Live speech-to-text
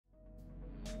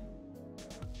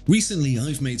Recently,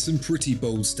 I've made some pretty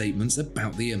bold statements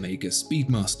about the Omega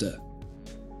Speedmaster.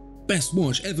 Best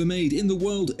watch ever made in the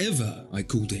world ever, I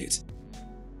called it.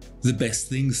 The best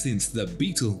thing since the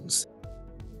Beatles.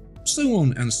 So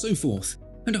on and so forth,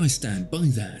 and I stand by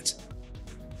that.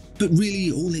 But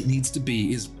really, all it needs to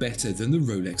be is better than the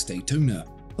Rolex Daytona,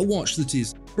 a watch that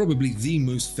is probably the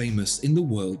most famous in the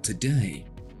world today.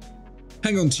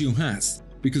 Hang on to your hats,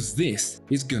 because this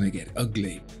is gonna get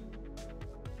ugly.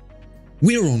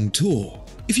 We're on tour.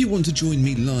 If you want to join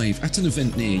me live at an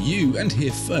event near you and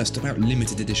hear first about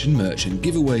limited edition merch and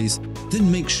giveaways,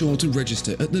 then make sure to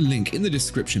register at the link in the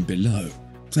description below.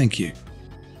 Thank you.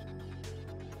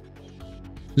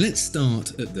 Let's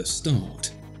start at the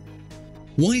start.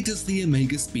 Why does the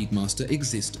Omega Speedmaster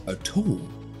exist at all?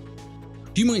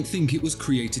 You might think it was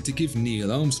created to give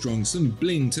Neil Armstrong some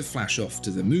bling to flash off to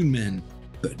the moon men,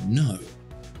 but no.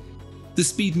 The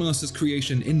Speedmaster's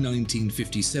creation in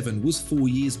 1957 was 4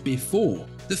 years before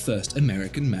the first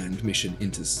American manned mission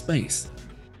into space.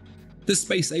 The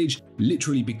space age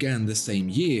literally began the same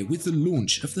year with the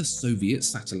launch of the Soviet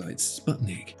satellite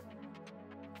Sputnik.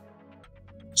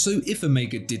 So if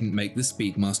Omega didn't make the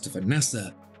Speedmaster for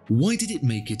NASA, why did it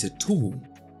make it at all?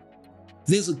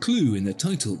 There's a clue in the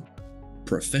title: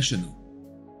 professional.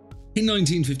 In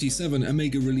 1957,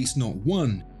 Omega released not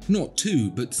one, not two,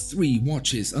 but 3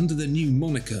 watches under the new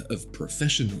moniker of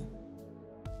professional.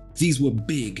 These were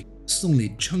big,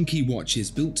 solid, chunky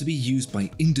watches built to be used by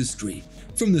industry,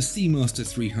 from the Seamaster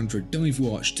 300 dive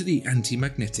watch to the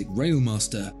anti-magnetic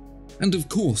Railmaster, and of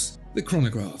course, the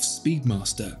chronograph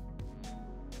Speedmaster.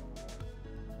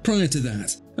 Prior to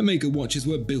that, Omega watches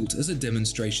were built as a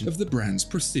demonstration of the brand's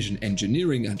precision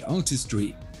engineering and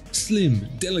artistry, slim,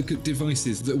 delicate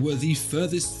devices that were the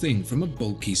furthest thing from a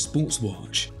bulky sports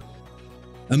watch.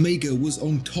 Omega was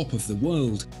on top of the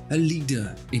world, a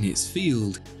leader in its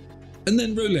field. And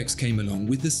then Rolex came along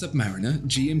with the Submariner,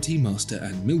 GMT Master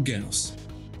and Milgauss.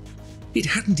 It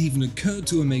hadn't even occurred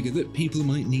to Omega that people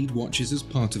might need watches as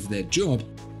part of their job,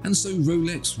 and so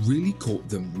Rolex really caught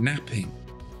them napping.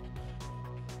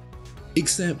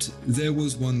 Except there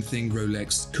was one thing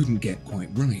Rolex couldn't get quite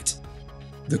right: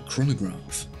 the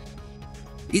chronograph.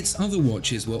 Its other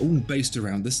watches were all based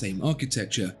around the same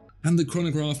architecture, and the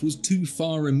chronograph was too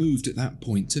far removed at that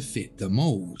point to fit the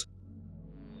mold.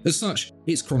 As such,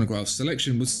 its chronograph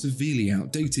selection was severely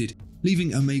outdated,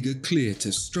 leaving Omega clear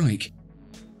to strike.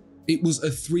 It was a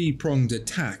 3-pronged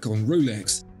attack on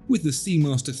Rolex, with the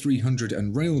Seamaster 300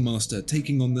 and Railmaster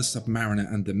taking on the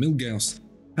Submariner and the Milgauss,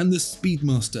 and the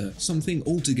Speedmaster something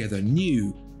altogether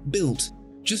new, built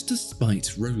just to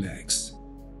spite Rolex.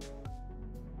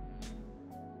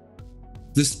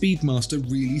 The Speedmaster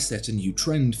really set a new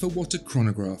trend for what a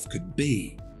chronograph could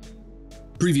be.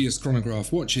 Previous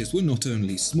chronograph watches were not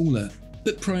only smaller,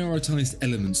 but prioritized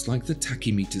elements like the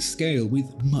tachymeter scale with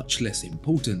much less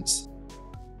importance.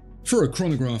 For a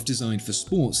chronograph designed for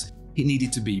sports, it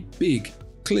needed to be big,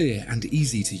 clear, and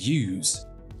easy to use.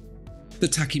 The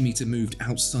tachymeter moved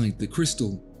outside the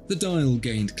crystal, the dial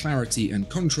gained clarity and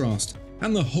contrast,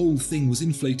 and the whole thing was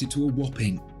inflated to a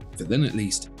whopping, for then at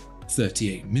least,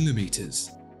 38mm.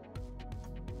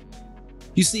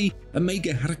 You see,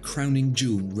 Omega had a crowning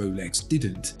jewel Rolex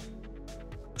didn't.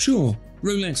 Sure,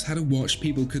 Rolex had a watch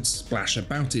people could splash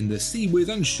about in the sea with,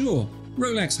 and sure,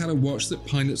 Rolex had a watch that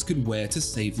pilots could wear to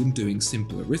save them doing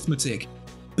simple arithmetic,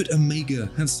 but Omega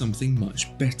had something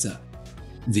much better: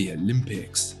 the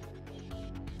Olympics.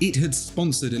 It had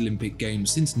sponsored Olympic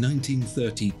Games since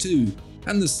 1932,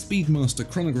 and the Speedmaster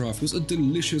chronograph was a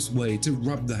delicious way to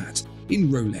rub that in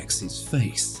Rolex's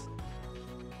face.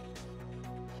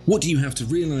 What you have to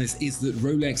realize is that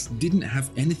Rolex didn't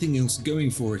have anything else going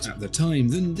for it at the time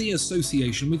than the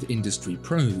association with industry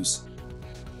pros.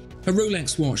 A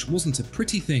Rolex watch wasn't a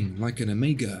pretty thing like an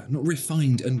Omega, not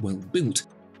refined and well built.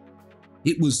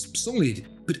 It was solid,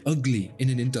 but ugly in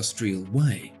an industrial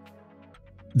way.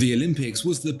 The Olympics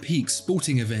was the peak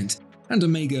sporting event, and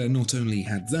Omega not only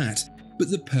had that,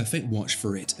 but the perfect watch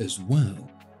for it as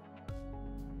well.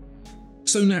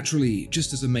 So naturally,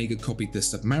 just as Omega copied the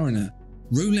Submariner,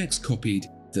 Rolex copied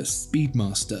the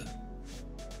Speedmaster.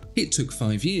 It took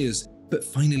 5 years, but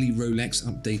finally Rolex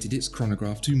updated its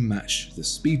chronograph to match the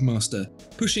Speedmaster,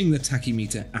 pushing the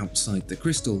tachymeter outside the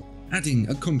crystal, adding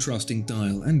a contrasting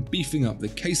dial and beefing up the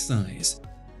case size.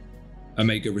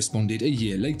 Omega responded a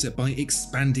year later by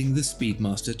expanding the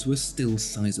Speedmaster to a still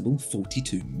sizable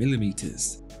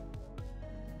 42mm.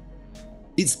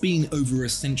 It's been over a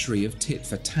century of tit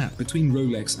for tat between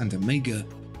Rolex and Omega,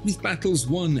 with battles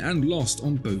won and lost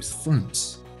on both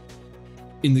fronts.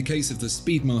 In the case of the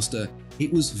Speedmaster,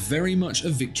 it was very much a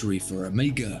victory for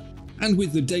Omega, and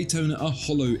with the Daytona a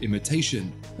hollow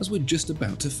imitation, as we're just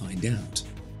about to find out.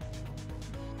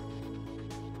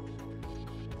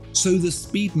 So the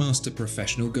Speedmaster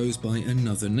Professional goes by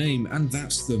another name, and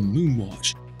that's the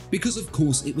Moonwatch, because of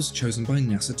course it was chosen by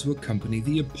NASA to accompany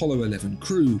the Apollo 11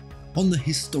 crew on the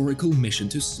historical mission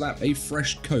to slap a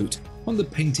fresh coat on the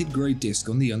painted grey disc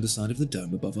on the underside of the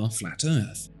dome above our flat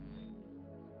Earth.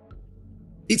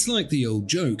 It's like the old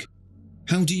joke,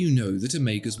 how do you know that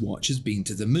Omega's watch has been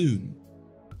to the moon?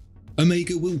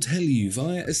 Omega will tell you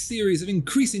via a series of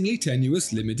increasingly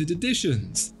tenuous limited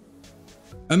editions.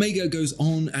 Omega goes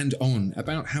on and on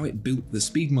about how it built the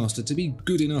Speedmaster to be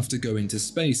good enough to go into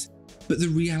space, but the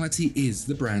reality is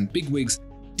the brand bigwigs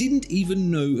didn't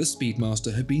even know a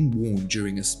Speedmaster had been worn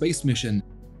during a space mission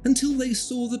until they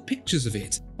saw the pictures of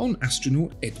it on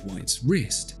astronaut Ed White's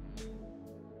wrist.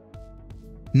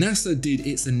 NASA did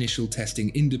its initial testing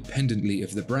independently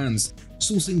of the brands,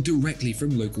 sourcing directly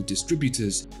from local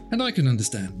distributors, and I can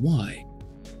understand why.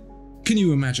 Can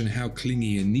you imagine how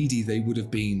clingy and needy they would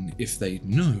have been if they'd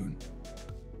known?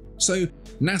 So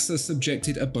NASA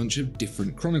subjected a bunch of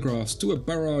different chronographs to a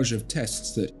barrage of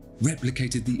tests that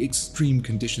replicated the extreme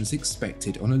conditions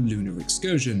expected on a lunar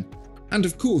excursion, and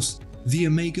of course, the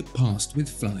Omega passed with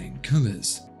flying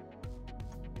colours.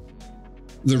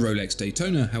 The Rolex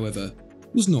Daytona, however,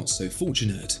 was not so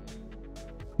fortunate.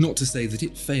 Not to say that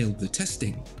it failed the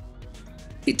testing.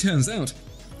 It turns out,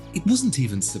 it wasn't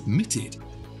even submitted.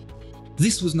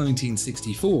 This was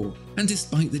 1964, and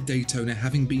despite the Daytona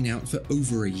having been out for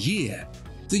over a year,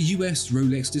 the US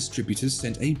Rolex distributors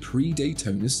sent a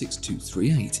pre-Daytona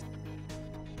 6238.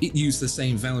 It used the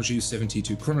same Valjoux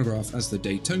 72 chronograph as the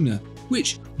Daytona,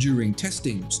 which, during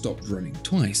testing, stopped running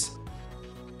twice.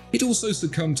 It also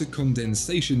succumbed to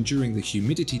condensation during the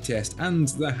humidity test, and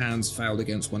the hands fouled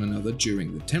against one another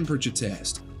during the temperature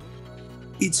test.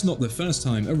 It's not the first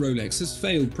time a Rolex has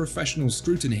failed professional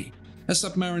scrutiny, a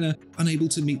submariner unable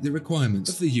to meet the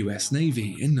requirements of the US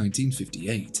Navy in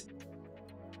 1958.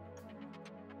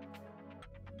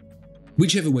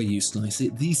 Whichever way you slice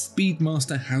it, the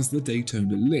Speedmaster has the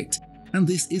Daytona licked, and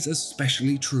this is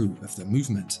especially true of the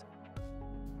movement.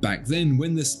 Back then,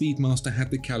 when the Speedmaster had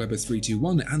the caliber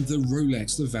 321 and the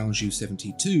Rolex the Valjoux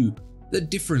 72, the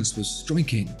difference was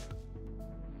striking.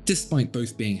 Despite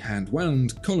both being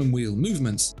hand-wound, column wheel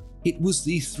movements, it was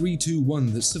the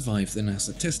 321 that survived the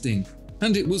NASA testing,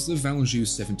 and it was the Valjoux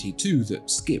 72 that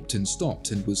skipped and stopped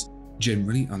and was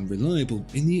generally unreliable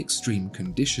in the extreme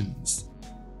conditions.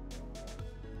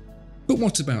 But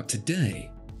what about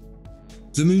today?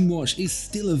 The Moonwatch is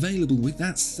still available with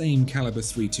that same caliber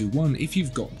 321 if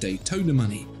you've got Daytona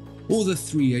money, or the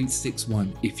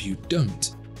 3861 if you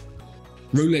don't.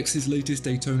 Rolex's latest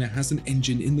Daytona has an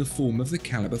engine in the form of the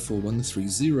caliber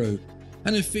 4130,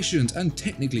 an efficient and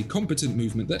technically competent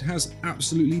movement that has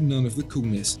absolutely none of the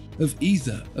coolness of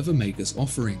either of Omega's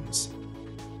offerings.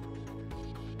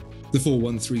 The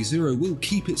 4130 will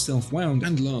keep itself wound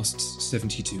and lasts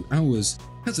 72 hours,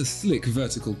 has a slick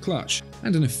vertical clutch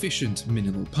and an efficient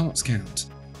minimal parts count.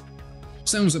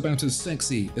 Sounds about as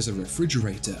sexy as a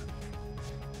refrigerator.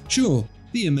 Sure,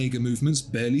 the Omega movements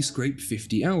barely scrape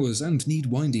 50 hours and need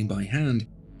winding by hand,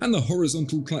 and the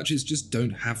horizontal clutches just don't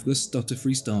have the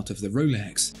stutter-free start of the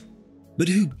Rolex. But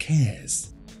who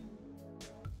cares?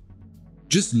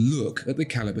 Just look at the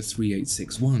caliber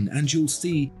 3861 and you'll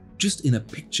see, just in a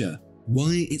picture,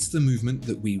 why it's the movement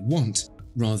that we want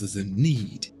rather than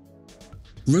need.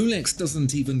 Rolex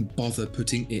doesn't even bother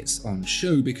putting its on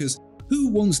show because who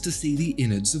wants to see the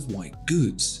innards of white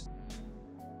goods?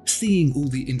 Seeing all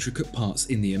the intricate parts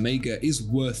in the Omega is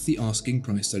worth the asking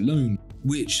price alone,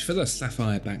 which for the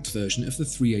sapphire-backed version of the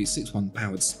 3861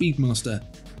 powered Speedmaster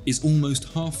is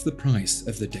almost half the price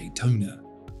of the Daytona.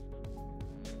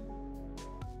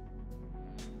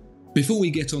 Before we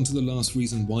get on to the last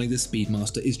reason why the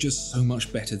Speedmaster is just so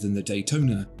much better than the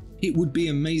Daytona, it would be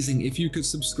amazing if you could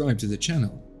subscribe to the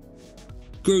channel.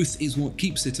 Growth is what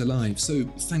keeps it alive, so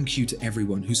thank you to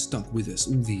everyone who stuck with us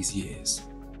all these years.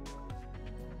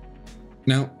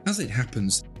 Now, as it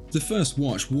happens, the first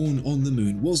watch worn on the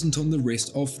moon wasn't on the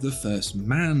wrist of the first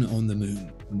man on the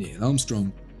moon, Neil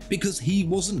Armstrong, because he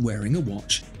wasn't wearing a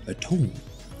watch at all.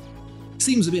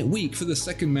 Seems a bit weak for the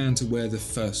second man to wear the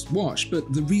first watch,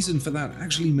 but the reason for that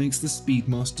actually makes the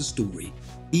Speedmaster story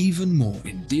even more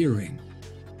endearing.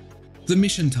 The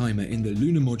mission timer in the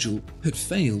lunar module had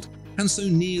failed, and so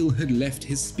Neil had left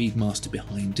his Speedmaster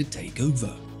behind to take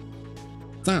over.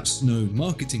 That's no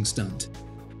marketing stunt.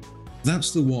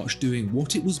 That's the watch doing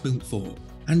what it was built for,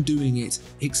 and doing it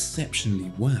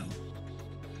exceptionally well.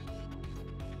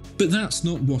 But that's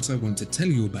not what I want to tell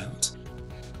you about.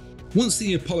 Once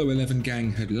the Apollo 11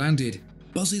 gang had landed,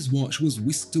 Buzz's watch was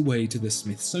whisked away to the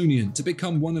Smithsonian to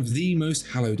become one of the most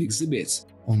hallowed exhibits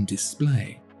on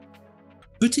display.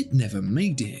 But it never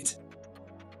made it.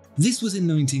 This was in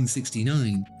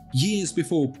 1969, years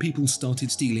before people started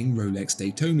stealing Rolex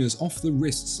Daytonas off the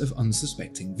wrists of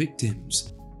unsuspecting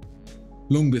victims.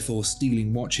 Long before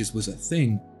stealing watches was a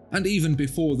thing, and even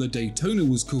before the Daytona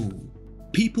was cool,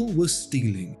 people were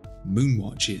stealing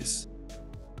Moonwatches.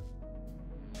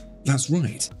 That's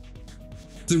right.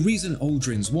 The reason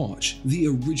Aldrin's watch, the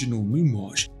original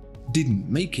Moonwatch, didn't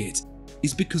make it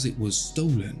is because it was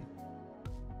stolen.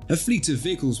 A fleet of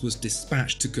vehicles was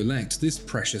dispatched to collect this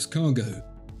precious cargo,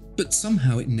 but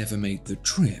somehow it never made the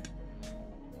trip.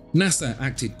 NASA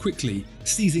acted quickly,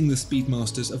 seizing the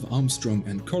Speedmasters of Armstrong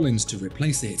and Collins to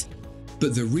replace it,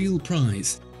 but the real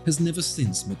prize has never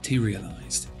since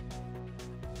materialized.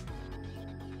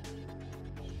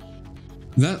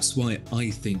 That's why I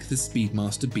think the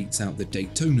Speedmaster beats out the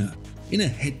Daytona in a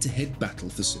head-to-head battle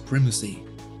for supremacy.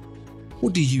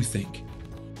 What do you think?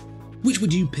 Which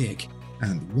would you pick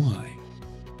and why?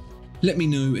 Let me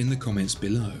know in the comments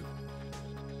below.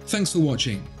 Thanks for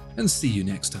watching and see you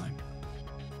next time.